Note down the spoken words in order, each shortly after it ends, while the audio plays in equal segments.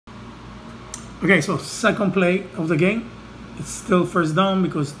Okay, so second play of the game. It's still first down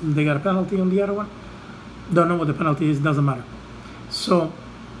because they got a penalty on the other one. Don't know what the penalty is, doesn't matter. So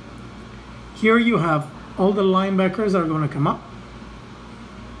here you have all the linebackers are going to come up.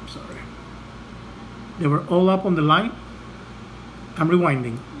 Sorry. They were all up on the line. I'm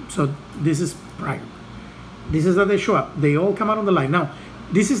rewinding. So this is prior. This is how they show up. They all come out on the line. Now,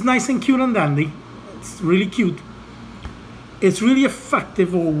 this is nice and cute and dandy. It's really cute. It's really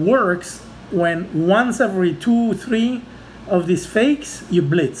effective or works when once every 2, 3 of these fakes, you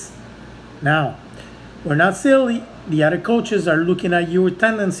blitz. Now, we're not silly. The other coaches are looking at your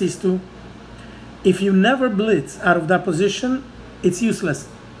tendencies too. If you never blitz out of that position, it's useless.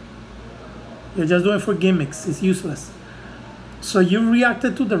 You're just doing it for gimmicks. It's useless. So you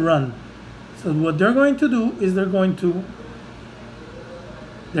reacted to the run. So what they're going to do is they're going to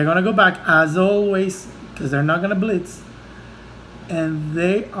go back as always because they're not going to blitz. And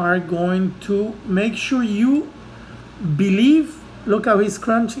they are going to make sure you believe, look how he's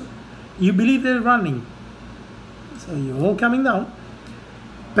crunching, you believe they're running. So you're all coming down.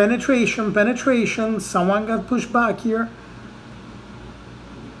 Penetration, penetration, someone got pushed back here.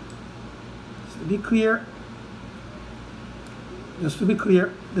 Just to be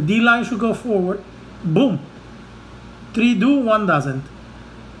clear, the D-line should go forward. Boom. 3 do, 1 doesn't.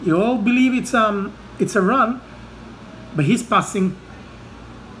 You all believe it's a run, but he's passing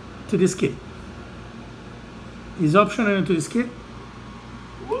to this kid. He's optioning into this kid.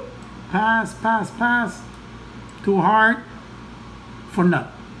 Pass, pass, pass. Too hard for none.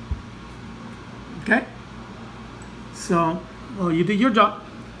 Okay? So, well, you did your job.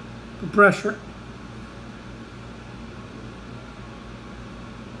 The pressure.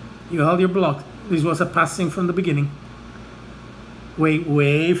 You held your block. This was a passing from the beginning.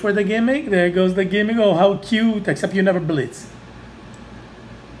 Wait for the gimmick. There goes the gimmick. Oh, how cute. Except you never blitz.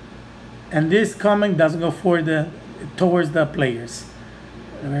 And this coming doesn't go towards the players.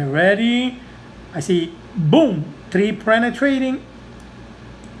 Okay, ready? I see, boom, 3 penetrating,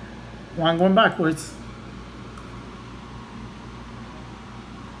 1 going backwards.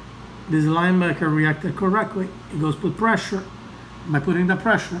 This linebacker reacted correctly. He goes put pressure. By putting the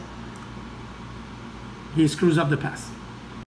pressure, he screws up the pass.